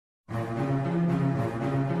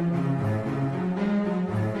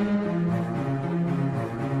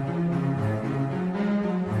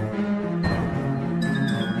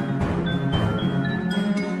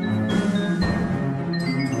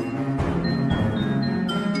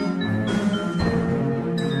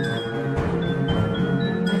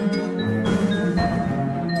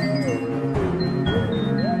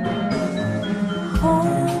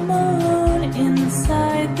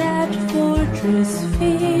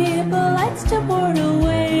table lights to ward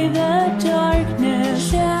away the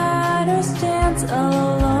darkness. Shadows dance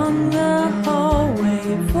along the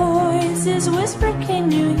hallway. Voices whisper,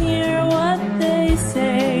 can you hear what they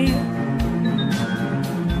say?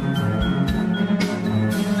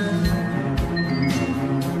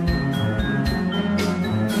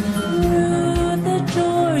 Through the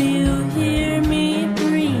door you hear me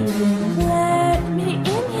breathing. Let me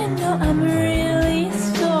in, you know I'm really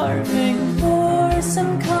starving. For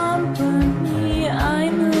some company,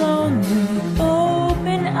 I'm lonely.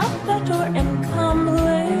 Open up the door and come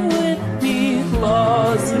lay with me.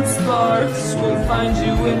 Claws and sparks will find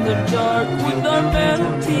you in the dark, with our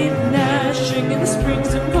metal teeth gnashing and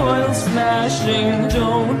springs and coils smashing.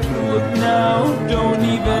 Don't look now, don't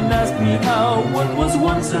even ask me how. What was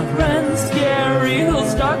once a friend scary, he'll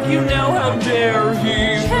stalk you now, how dare he?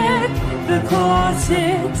 Check the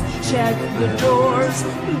closets, check the doors.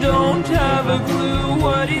 Don't have a clue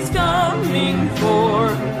what he's coming for.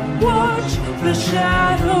 Watch the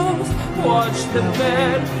shadows, watch the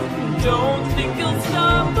bed. Don't think he'll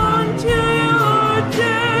stop until you're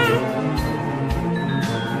dead.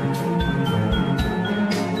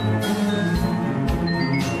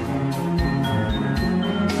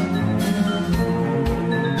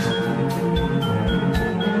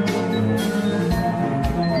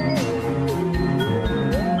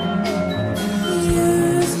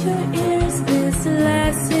 Use your ears, this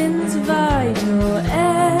lesson's vital.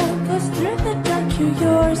 Echoes through the dark to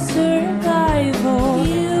your survival.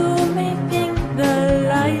 You may think the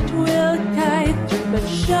light will guide through, but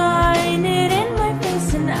shine it in my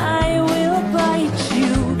face and I will bite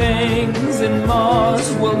you. Fangs and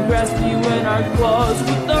maws will grasp you in our claws,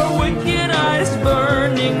 with our wicked eyes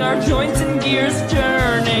burning, our joints and gears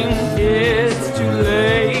turning. It's too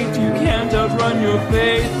late, you can't outrun your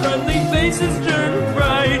fate. Friendly faces turn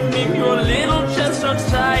frightening, your little chest starts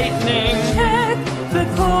tightening. Check the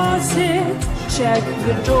closets, check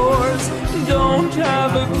the doors. Don't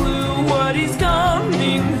have a clue what he's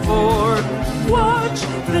coming for. Watch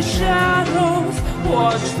the shadows,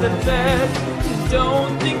 watch the bed.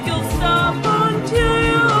 Don't think he'll stop until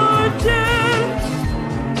you're dead.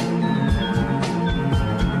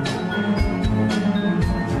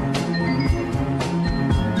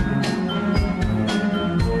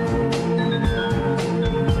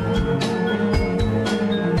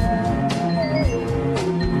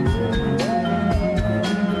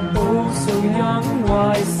 Young,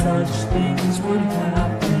 why such things would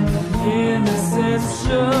happen. Innocence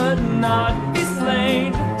should not be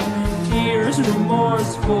slain. Tears,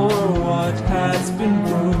 remorse for what has been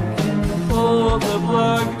broken. Pull the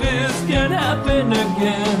plug, this can happen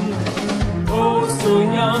again. Oh, so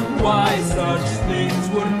young, why such things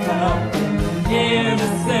would happen.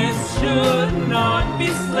 Innocence should not be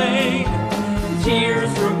slain.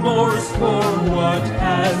 Tears, remorse for what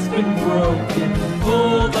has been broken.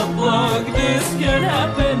 Pull the plug, this can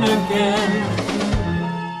happen again.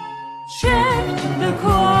 Check the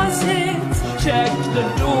closets, check the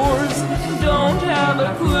doors. Don't have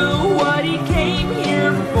a clue what he